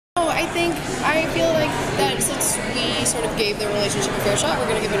I feel like that since we sort of gave their relationship a fair shot, we're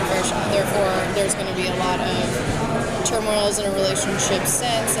going to give it a fair shot. Therefore, there's going to be a lot of turmoils in a relationship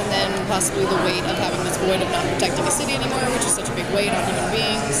sense, and then possibly the weight of having this void of not protecting a city anymore, which is such a big weight on human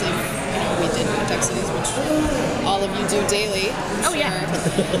beings. If we did protect cities, which all of you do daily. Oh sure. yeah.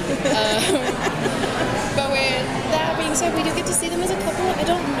 But with that being said, we do get to see them as a couple. I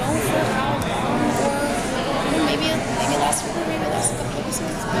don't know for how long, or maybe last week, or maybe last couple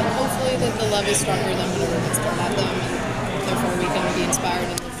episodes. But hopefully that the love is stronger than we still have them, and therefore we can be inspired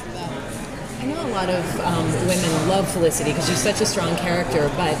and live through that. I know a lot of women love Felicity because she's such a strong character,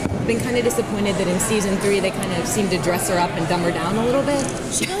 but been kind of disappointed that in season 3 they kind of seemed to dress her up and dumb her down a little bit.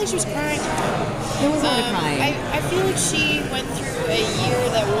 She felt like she was crying. There was a lot of crying. I feel like she went through a year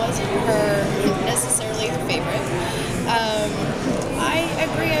that wasn't necessarily her favorite. I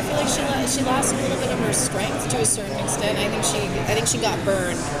agree. I feel like she lost a little bit of her strength to a certain extent. I think she got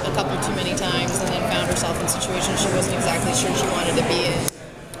burned a couple too many times, and then found herself in situations she wasn't exactly sure she wanted to be in,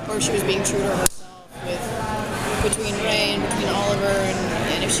 or she was being true to herself between Ray and between Oliver,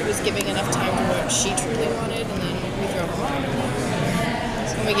 and if she was giving enough time to what she truly wanted, and then we throw her mom in there.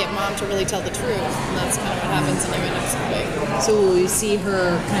 And we get mom to really tell the truth, and that's kind of what happens in the next thing. So will we see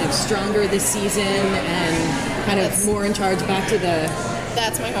her kind of stronger this season and kind of more in charge back to the...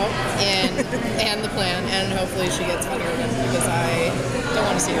 That's my hope, and the plan, and hopefully she gets better, because I don't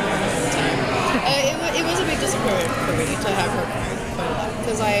want to see her cry all the time. It was a big disappointment for me to have her cry quite a lot,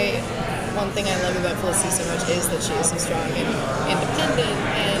 because one thing I love about Felicity so much is that she is so strong and independent,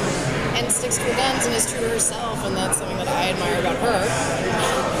 and sticks to her guns and is true to herself, and that's something that I admire about her.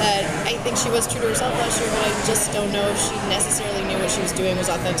 That I think she was true to herself last year, but I just don't know if she necessarily knew what she was doing was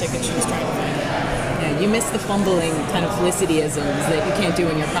authentic, and she was trying to find it. Yeah, you miss the fumbling kind of Felicity-isms that you can't do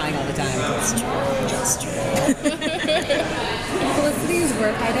when you're crying all the time. That's true. Felicity's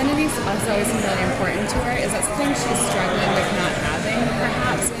work identity also always seemed really important to her. Is that something she's struggling with not having,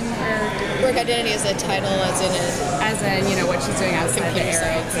 perhaps, in her work identity as a title, as in what she's doing outside the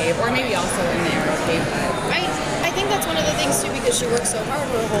Arrow Cave, or maybe also in the Arrow Cave? I think that's one of the things too, because she works so hard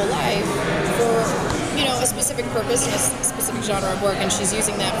her whole life for a specific purpose and a specific genre of work, and she's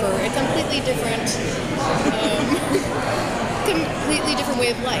using that for a completely different way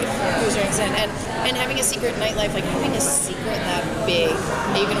of life to a certain extent, and having a secret nightlife, like having a secret that big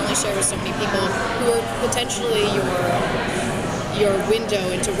that you can only share with so many people who are potentially your window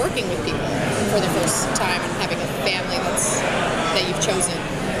into working with people for the first time and having a family that you've chosen.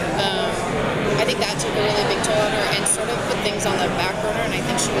 I think that took a really big toll on her and sort of put things on the back burner, and I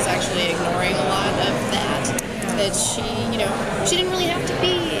think she was actually ignoring a lot of that she didn't really have to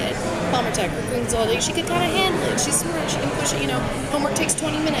be at Palmer Tech or Queens all day. She could kind of handle it. She's smart. She can push it. Homework takes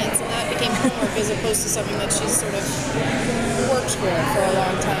 20 minutes, and that became homework as opposed to something that she's sort of worked for a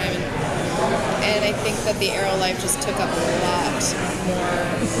long time. And I think that the Arrow life just took up a lot more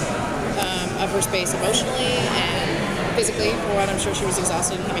of her space emotionally and physically. For one, I'm sure she was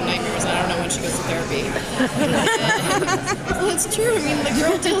exhausted and having nightmares. I don't know when she goes to therapy. Well, it's true. I mean, the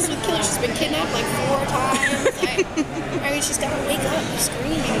girl deals with killing. She's been kidnapped like 4 times. I mean, she's got to wake up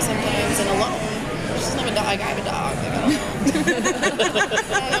screaming sometimes and alone. She doesn't have a dog. I have a dog. Like,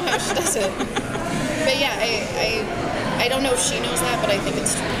 I don't know how she does it. But yeah, I don't know if she knows that, but I think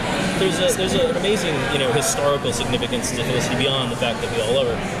it's true. There's an amazing, historical significance to Felicity beyond the fact that we all love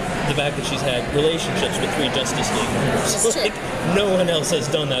her. The fact that she's had relationships with 3 Justice League members. It's true. No one else has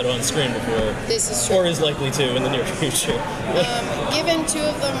done that on screen before. This is true. Or is likely to in the near future. Given 2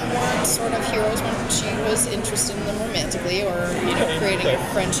 of them weren't sort of heroes when she was interested in them romantically, or creating a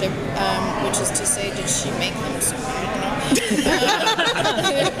friendship, which is to say, did she make them so?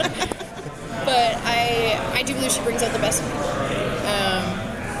 But I do believe she brings out the best in people.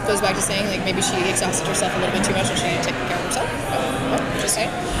 Goes back to saying, like, maybe she exhausted herself a little bit too much and she didn't take care of herself. Just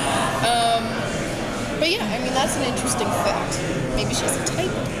saying. But yeah, I mean, that's an interesting fact. Maybe she's a type.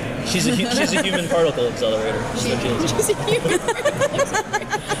 She's a human particle accelerator. She's a human particle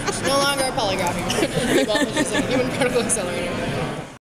accelerator. She's no longer a polygraph. She's a human particle accelerator.